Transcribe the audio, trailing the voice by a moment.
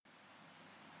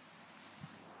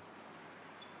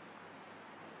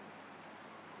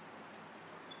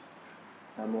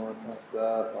Namo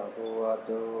tassa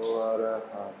bhagavato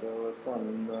arahato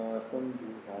samma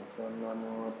sambuddhassa.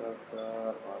 Namo tassa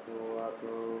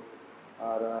bhagavato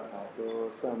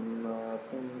arahato samma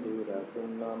sambuddhassa.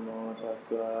 Namo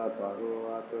tassa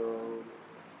bhagavato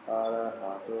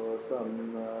arahato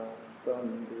samma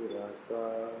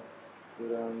sambuddhassa.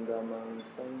 Purandamam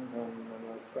sangham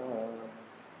namassami.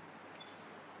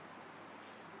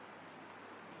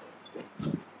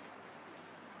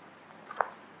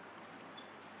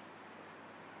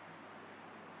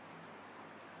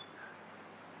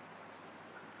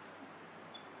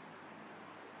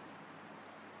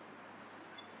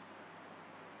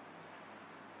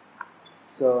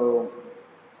 So,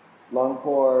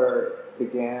 Longpor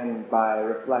began by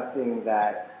reflecting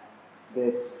that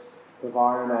this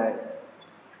Pavarana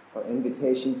or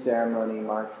invitation ceremony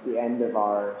marks the end of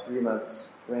our 3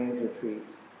 months rains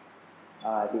retreat,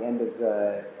 the end of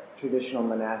the traditional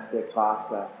monastic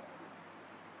Vasa.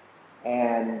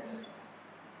 And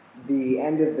the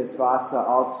end of this Vasa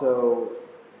also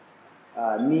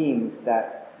means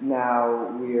that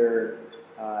now we're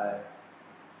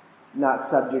not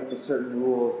subject to certain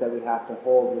rules that we have to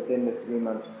hold within the 3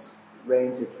 months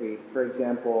rains retreat. For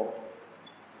example,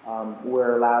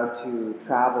 we're allowed to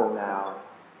travel now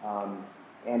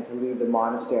and to leave the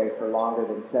monastery for longer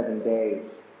than 7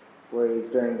 days, whereas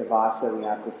during the Vasa we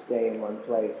have to stay in one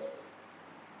place.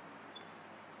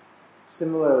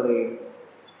 Similarly,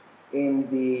 in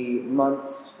the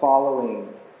months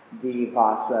following the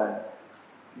Vasa,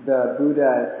 the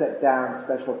Buddha set down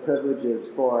special privileges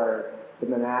for the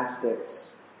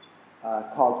monastics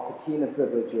called Katina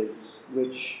privileges,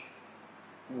 which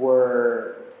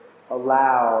were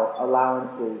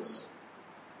allowances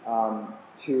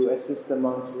to assist the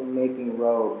monks in making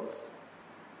robes.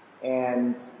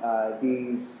 And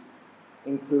these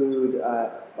include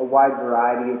a wide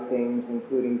variety of things,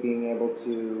 including being able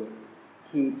to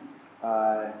keep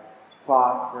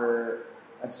cloth for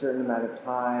a certain amount of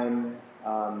time,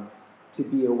 to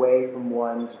be away from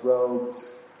one's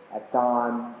robes at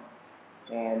dawn,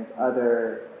 and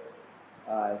other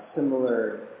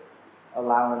similar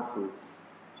allowances.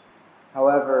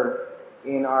 However,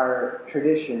 in our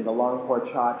tradition, the Longpor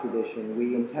Cha tradition,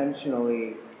 we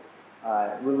intentionally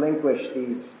relinquish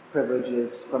these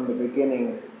privileges from the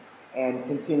beginning and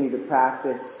continue to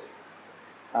practice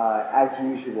as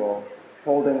usual,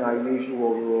 holding our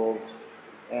usual rules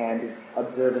and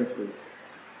observances.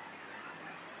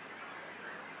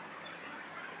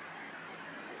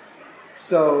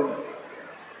 So,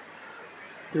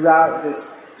 throughout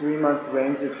this 3-month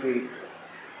rains retreat,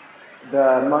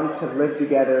 the monks have lived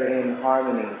together in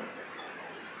harmony.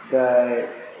 The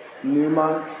new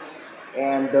monks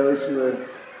and those who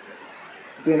have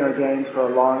been ordained for a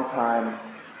long time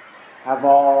have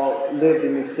all lived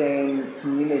in the same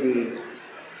community,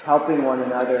 helping one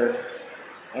another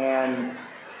and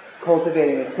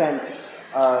cultivating a sense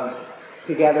of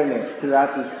togetherness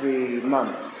throughout these 3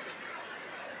 months.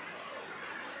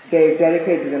 They've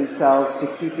dedicated themselves to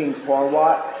keeping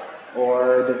Porwat,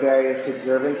 or the various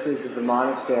observances of the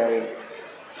monastery,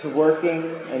 to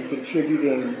working and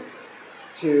contributing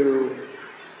to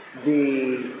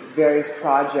the various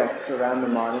projects around the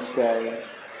monastery,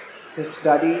 to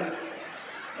study,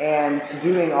 and to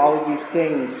doing all of these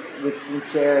things with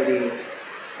sincerity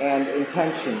and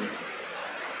intention.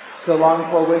 So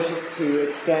Longpor wishes to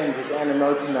extend his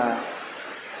anumodana,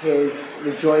 his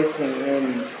rejoicing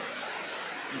in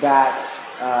that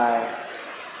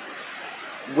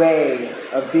way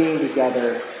of being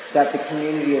together that the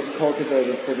community has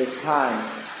cultivated for this time.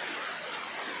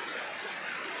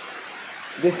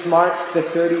 This marks the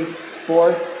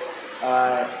 34th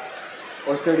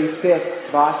or 35th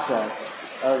Vasa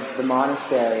of the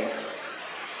monastery,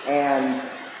 and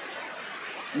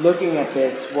looking at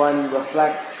this, one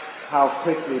reflects how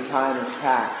quickly time has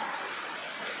passed.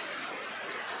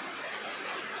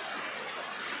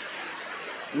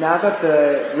 Now that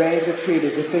the rains retreat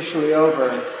is officially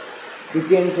over,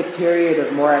 begins a period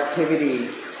of more activity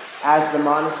as the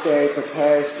monastery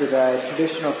prepares for the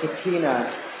traditional katina,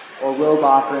 or robe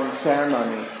offering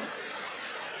ceremony.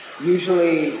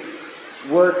 Usually,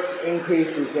 work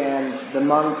increases and the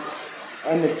monks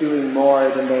end up doing more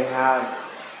than they have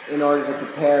in order to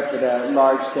prepare for the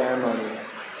large ceremony.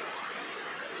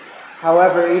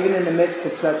 However, even in the midst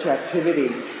of such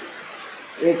activity,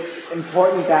 it's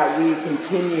important that we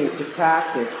continue to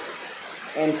practice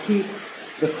and keep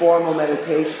the formal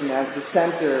meditation as the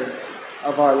center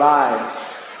of our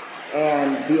lives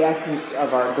and the essence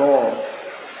of our goal.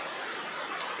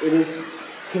 It is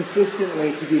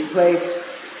consistently to be placed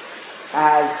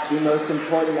as the most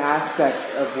important aspect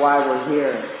of why we're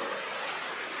here.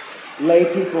 lay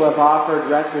people have offered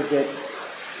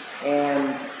requisites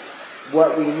and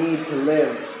what we need to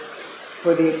live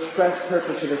for the express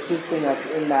purpose of assisting us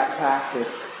in that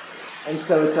practice. And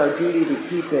so it's our duty to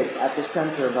keep it at the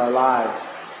center of our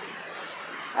lives.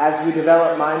 As we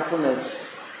develop mindfulness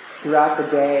throughout the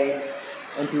day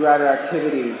and throughout our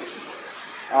activities,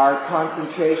 our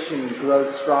concentration grows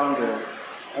stronger,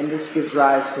 and this gives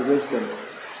rise to wisdom.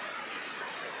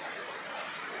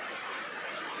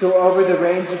 So over the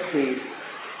rains retreat,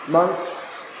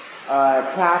 monks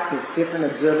practice different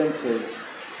observances.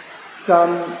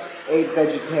 Some ate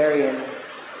vegetarian,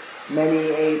 many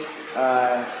ate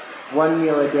one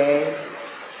meal a day.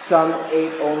 Some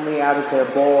ate only out of their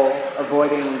bowl,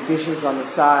 avoiding dishes on the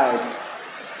side.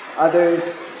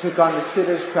 Others took on the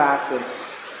sitter's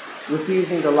practice,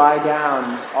 refusing to lie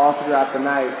down all throughout the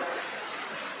night.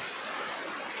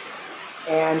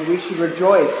 And we should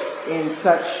rejoice in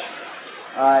such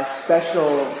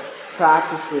special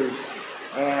practices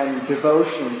and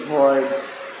devotion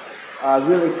towards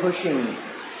really pushing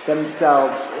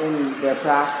themselves in their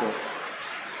practice.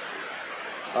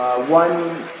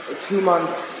 2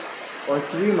 monks, or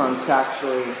 3 monks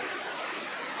actually,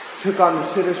 took on the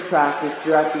sitter's practice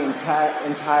throughout the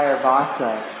entire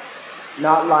Vasa,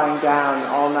 not lying down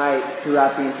all night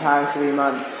throughout the entire 3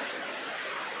 months.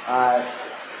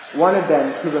 One of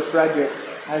them, Kuba Frederick,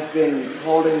 has been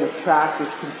holding this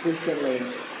practice consistently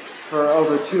for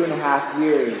over 2.5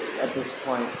 years at this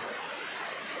point.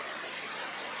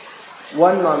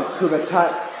 One monk, Kuba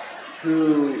Tut,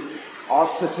 who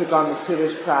also took on the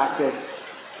sitter's practice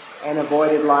and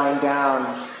avoided lying down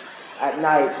at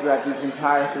night throughout these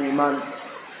entire 3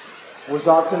 months, was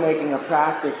also making a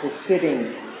practice of sitting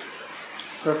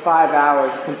for 5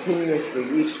 hours continuously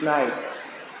each night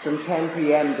from 10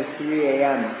 p.m. to 3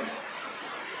 a.m.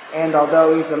 And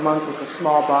although he's a monk with a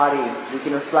small body, we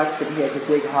can reflect that he has a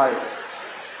big heart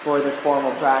for the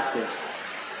formal practice.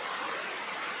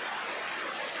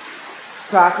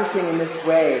 Practicing in this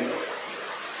way,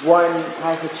 one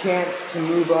has the chance to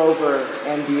move over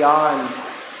and beyond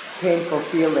painful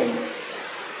feeling.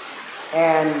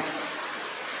 And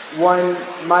one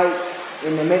might,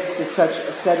 in the midst of such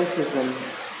asceticism,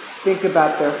 think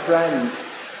about their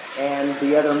friends and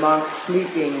the other monks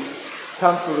sleeping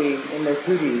comfortably in their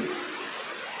kutis.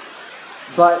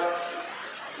 But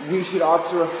we should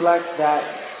also reflect that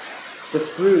the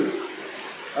fruit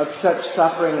of such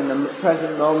suffering in the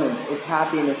present moment is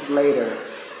happiness later.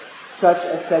 Such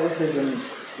asceticism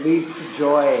leads to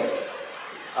joy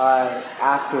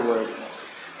afterwards.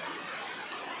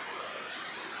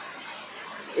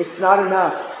 It's not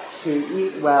enough to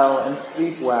eat well and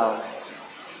sleep well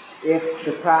if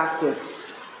the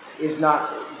practice is not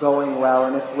going well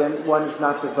and if one is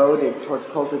not devoted towards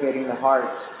cultivating the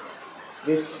heart.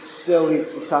 This still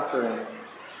leads to suffering.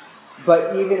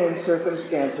 But even in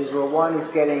circumstances where one is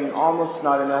getting almost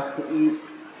not enough to eat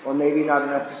or maybe not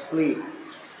enough to sleep,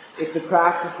 if the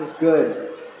practice is good,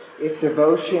 if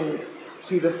devotion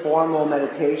to the formal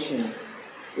meditation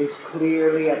is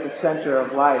clearly at the center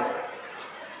of life,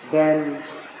 then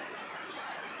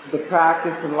the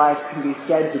practice in life can be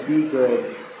said to be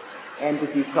good and to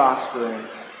be prospering.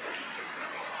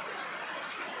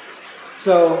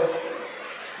 So,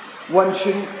 one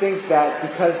shouldn't think that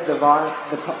because the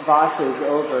Vasa is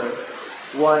over,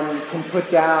 one can put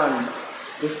down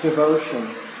this devotion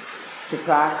to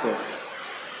practice.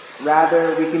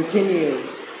 Rather, we continue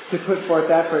to put forth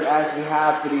effort as we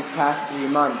have for these past 3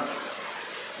 months.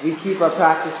 We keep our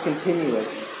practice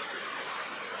continuous.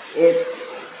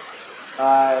 It's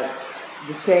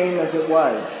the same as it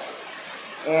was.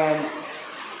 And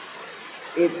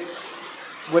it's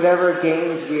whatever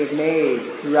gains we have made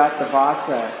throughout the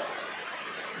Vasa.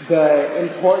 The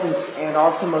important and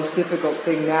also most difficult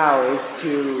thing now is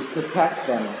to protect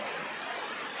them.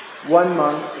 One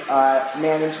monk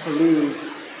managed to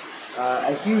lose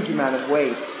a huge amount of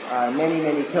weight,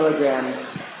 many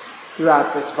kilograms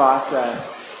throughout this Vasa.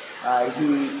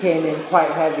 He came in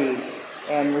quite heavy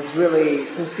and was really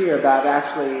sincere about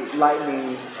actually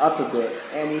lightening up a bit,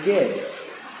 and he did.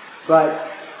 But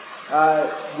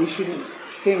we shouldn't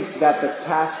think that the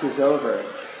task is over.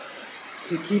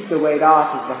 To keep the weight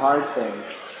off is the hard thing.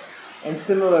 And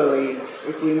similarly,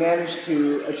 if we manage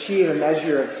to achieve a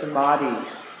measure of samadhi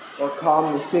or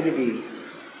calm lucidity,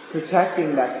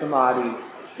 protecting that samadhi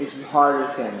is a harder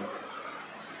thing.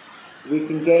 We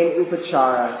can gain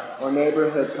upachara or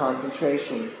neighborhood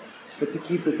concentration, but to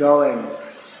keep it going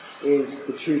is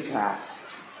the true task.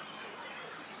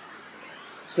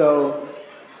 So,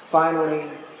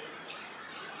 finally,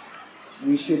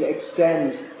 we should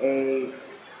extend a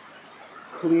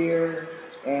clear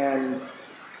and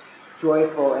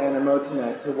joyful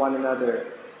anumodana to one another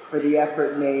for the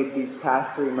effort made these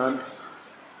past 3 months,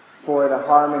 for the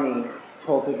harmony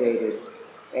cultivated,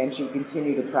 and should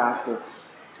continue to practice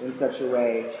in such a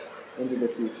way into the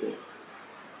future.